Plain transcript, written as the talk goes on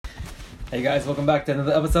Hey guys, welcome back to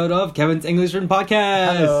another episode of Kevin's English Written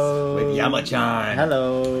Podcast. Hello. With Yama-chan.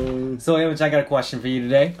 Hello. So Yama-chan, I got a question for you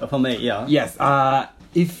today. For me, yeah. Yes.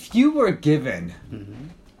 If you were given,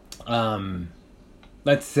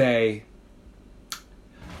 let's say,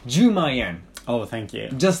 10万円. Oh, thank you.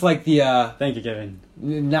 Just like the Thank you, Kevin.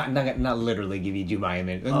 not literally give you 10万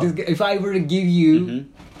円. Oh. Just, if I were to give you,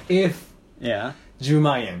 if Yeah. 10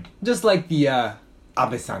万円, just like the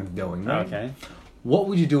Abe-san's doing, right? Okay. What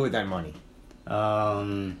would you do with that money?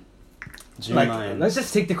 10 Like, 万円. let's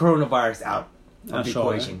just take the coronavirus out of the Sure.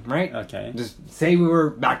 equation, right? Okay. Just say we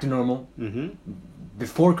were back to normal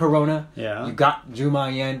before Corona. Yeah. You got 10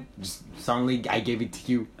万円. Just suddenly I gave it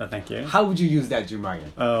to you. Oh, thank you. How would you use that 10万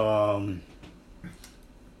円?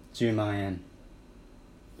 10万円.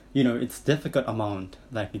 You know, it's difficult amount.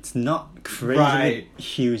 Like, it's not crazy Right.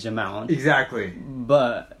 huge amount. Exactly.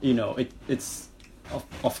 But, you know, it's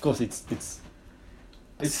of course, it's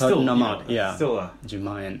It's certain still amount. Yeah. Still a 10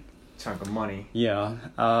万円. chunk of money. Yeah,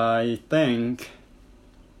 I think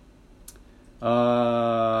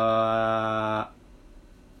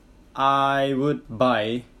I would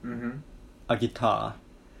buy a guitar.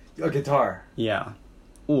 A guitar. Yeah,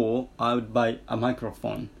 or I would buy a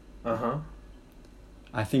microphone.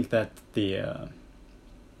 I think that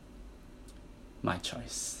my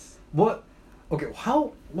choice. What? Okay.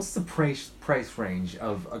 What's the price range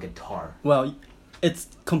of a guitar? Well, it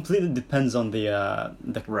completely depends on the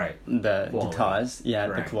Right. the Quality. guitars. Yeah,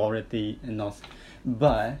 Right. the quality and all.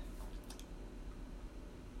 But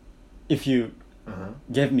if you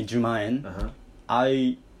gave me 10万円,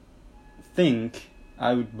 I think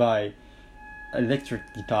I would buy electric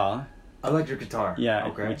guitar. Electric guitar. Yeah,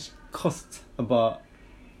 Okay. which costs about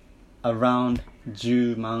around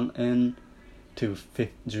 10万円 to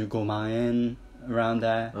 15万円 around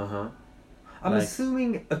there. I'm Like-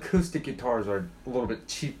 assuming acoustic guitars are a little bit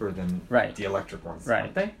cheaper than Right. the electric ones, Right.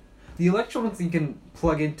 aren't they? The electric ones you can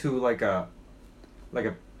plug into like a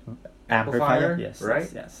amplifier, Yes. right?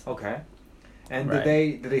 Yes. Okay. And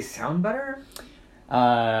Right. do they sound better?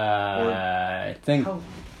 I think. How?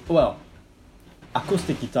 Well,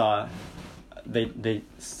 acoustic guitar, they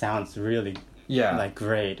sounds really Yeah. like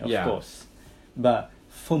great, of Yeah. course. But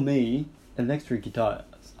for me, electric guitars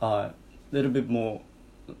are a little bit more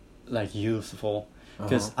like useful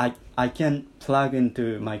because I can plug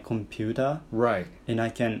into my computer Right. and I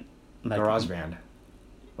can like GarageBand.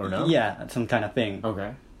 Or no? Yeah, some kind of thing.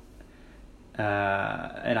 Okay.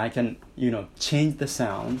 And I can change the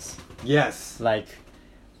sounds Yes. like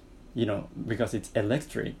because it's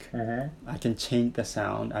electric. I can change the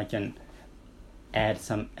sound. I can add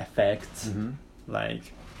some effects,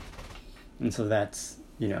 like, and so that's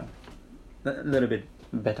a little bit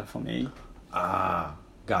better for me.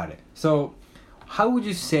 Got it. So,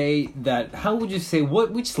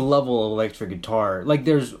 which level of electric guitar? Like,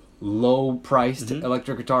 there's low priced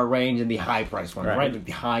electric guitar range and the high priced ones, right? Like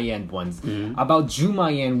the high end ones. About 10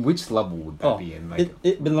万円, which level would that be in? Like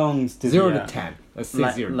it belongs to 0 the, to 10. Let's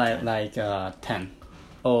say 0 to 10. Like 10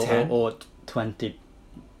 or 10? or 20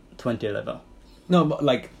 level. No, but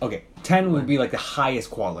like, okay, 10 would be like the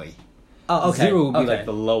higgest quality. Oh, okay. 0 would be okay. like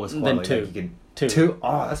the lowest Then quality. 2. Like you can, Two. 2?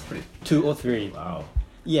 Oh, that's pretty. 2 or 3. Wow.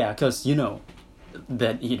 Yeah, because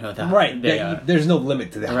that the Right. they are, There's no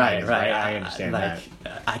limit to the right. highest, I understand like,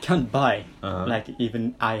 that. I can't buy Uh-huh. like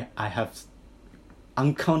even I have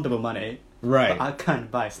uncountable money. Right. But I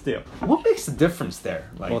can't buy still. What makes the difference there?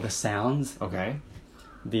 Like, Or the sounds, okay.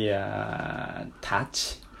 the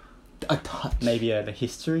touch, A touch. maybe the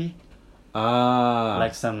history,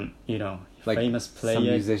 like some like famous player, some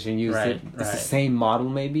musician used right, it. It's the right. same model,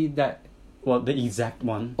 maybe that. Well, the exact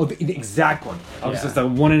one, Oh, the exact one. Oh, Yeah. so it's the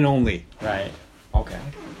one and only. right? Okay.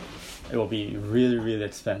 It will be really, really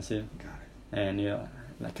expensive, Got it. and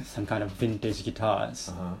like some kind of vintage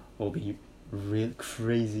guitars will be real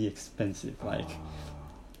crazy expensive. Like,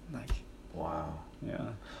 Wow. yeah,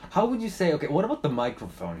 How would you say? Okay, what about the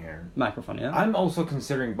microphone here? microphone. Yeah. I'm also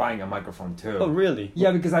considering buying a microphone too. Oh, really?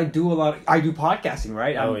 Yeah, because I do podcasting,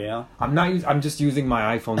 right? Oh, yeah. I'm just using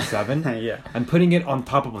my iPhone 7. Yeah. I'm putting it on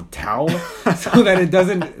top of a towel so that it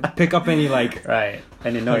doesn't pick up any like Right.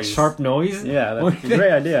 Any like noise. sharp noise. Yeah, that's a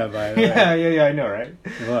great idea, by the way. Yeah, I know, right?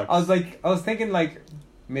 It works. I was thinking like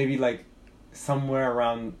maybe like somewhere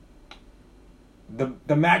around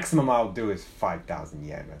the maximum I'll do is 5,000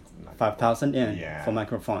 yen. That's not 5,000 yen Yeah. for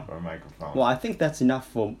microphone. for a microphone. Well, I think that's enough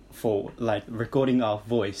for like recording our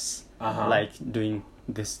voice, like doing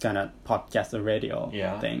this kind of podcast or radio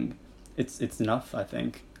thing. It's enough, I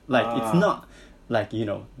think. Like it's not like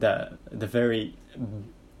the very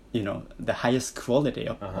the highest quality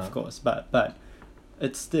of course, but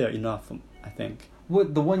it's still enough, I think.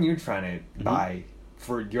 what the one you're trying to buy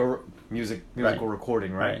for your musical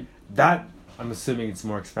recording, right? That I'm assuming it's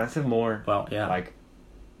more expensive, more like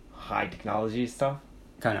high technology stuff.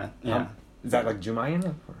 Kinda, yeah. Is that like 10万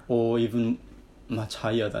円? Or even much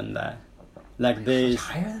higher than that. Like there's much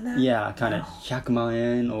higher than that? Yeah, kind of 100万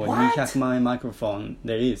円 or 200万円 microphone.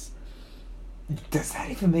 There is. Does that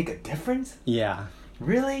even make a difference? Yeah.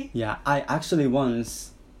 Really? Yeah, I actually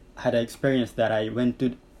once had an experience that I went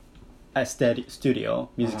to a studio,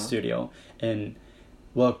 music studio, and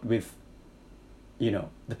worked with,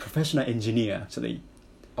 the professional engineer actually.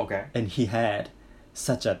 Okay. And he had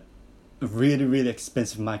such a really, really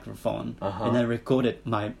expensive microphone, and I recorded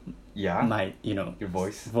my your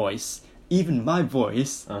voice. Even my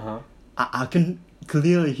voice, I can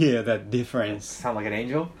clearly hear that difference. Sound like an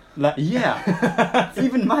angel? Like, yeah,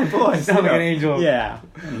 even my voice. Sound like an angel. Yeah,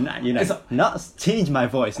 not change my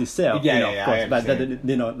voice itself. Of course, but the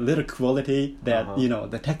little quality that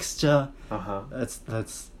the texture.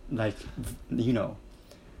 That's like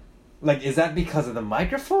Like, is that because of the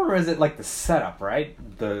microphone, or is it like the setup, right?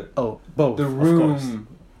 Both. The room, of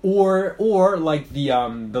course. or like the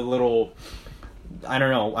little, I don't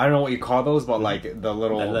know what you call those, but like the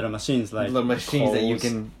little machines, like little machines that you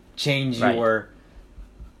can change your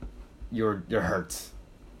hertz.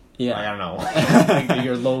 Yeah, I don't know, like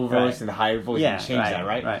your low voice and the high voice. You can change that,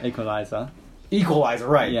 right? Right, Equalizer,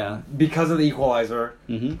 right? Yeah. Because of the equalizer,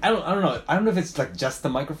 I don't know. I don't know if it's like just the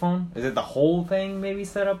microphone. Is it the whole thing maybe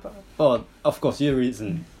set up? Well, of course, you're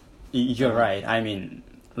right. I mean,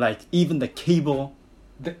 like even the cable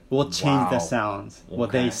will change the sounds.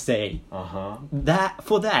 What they say.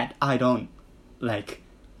 That I don't like.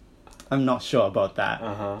 I'm not sure about that.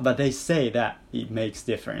 But they say that it makes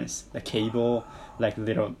difference. The cable, like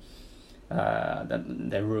little,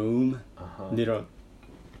 the room, little,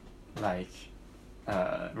 like.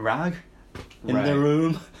 Rag in the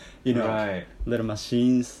room, little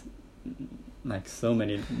machines, like so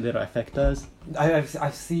many little effectors.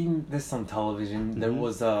 I've seen this on television. There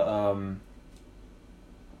was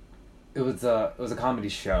it was a comedy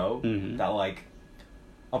show that like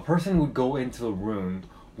a person would go into a room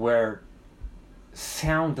where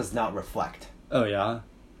sound does not reflect. Oh yeah,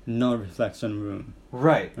 no reflection room.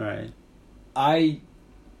 Right.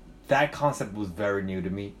 That concept was very new to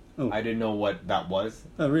me. I didn't know what that was.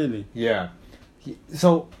 Oh, really? Yeah.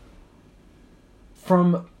 So,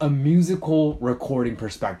 from a musical recording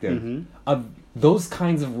perspective, those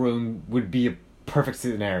kinds of room would be a perfect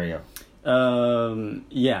scenario.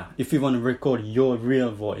 Yeah. If you want to record your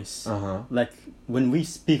real voice, like when we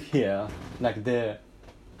speak here, like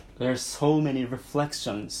there's so many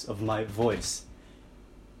reflections of my voice.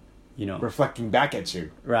 Reflecting back at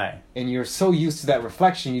you. Right. And you're so used to that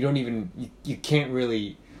reflection, you can't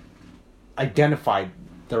really identify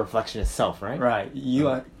the reflection itself, right? Right. You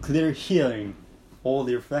are clearly hearing all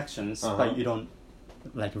the reflections, but you don't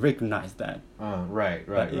like recognize that. Right.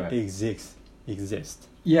 It exists.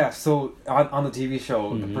 Yeah. So on the TV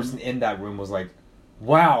show, the person in that room was like,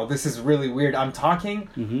 "Wow, this is really weird. I'm talking,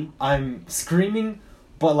 I'm screaming,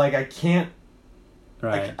 but like I can't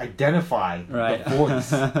like identify the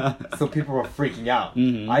voice." So people were freaking out.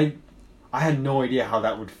 I had no idea how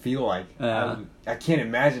that would feel like. I can't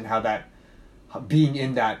imagine how that. Being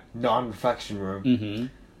in that non-reflection room.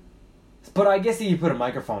 But I guess if you put a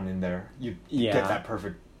microphone in there, you get that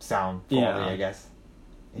perfect sound quality, I guess.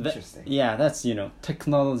 Interesting. That's,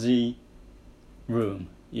 technology room,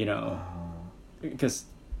 Because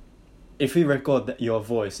if we record your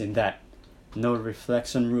voice in that no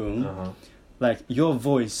reflection room, like your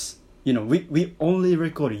voice, we only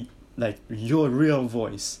record like your real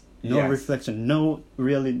voice. No reflection, no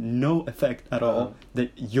effect at all.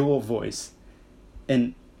 That your voice.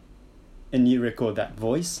 And you record that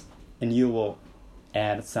voice, and you will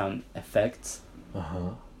add some effects.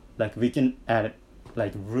 Like we can add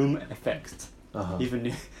like room effects.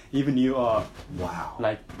 Even you are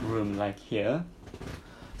like room like here.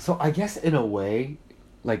 So I guess in a way,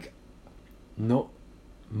 like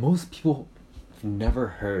most people have never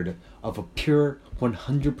heard of a pure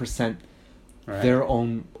 100% their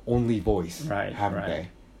own only voice, haven't they?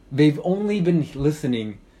 They've only been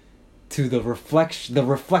listening to the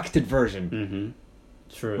reflected version.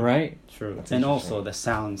 True. Right? True. And also the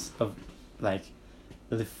sounds of like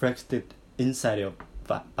reflected inside your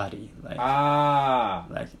body. Like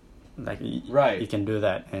you can do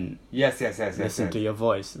that and listen to your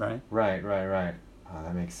voice, right? Right. Oh,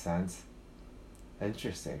 that makes sense.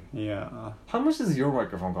 Interesting. Yeah. How much does your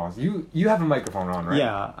microphone cost? You have a microphone on, right?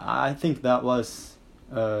 Yeah, I think that was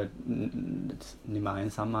 2万円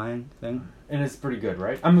3万円 thing. And it's pretty good,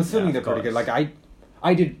 right? I'm assuming they're pretty good. Like I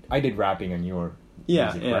did rapping on your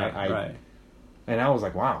music, yeah, right? right. And I was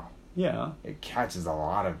like, wow, Yeah, it catches a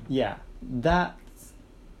lot of. yeah. That's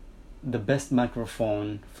the best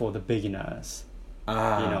microphone for the beginners.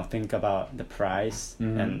 Think about the price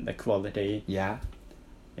and the quality. Yeah.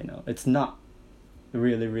 It's not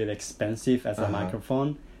really, really expensive as a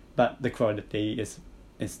microphone, but the quality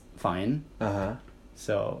is fine.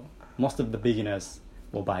 So most of the beginners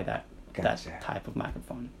will buy that type of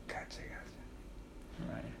microphone. Gotcha.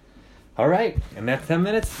 Right. All right, and that's 10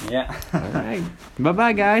 minutes. Yeah. All right.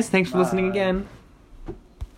 Bye-bye, guys. Thanks for listening again.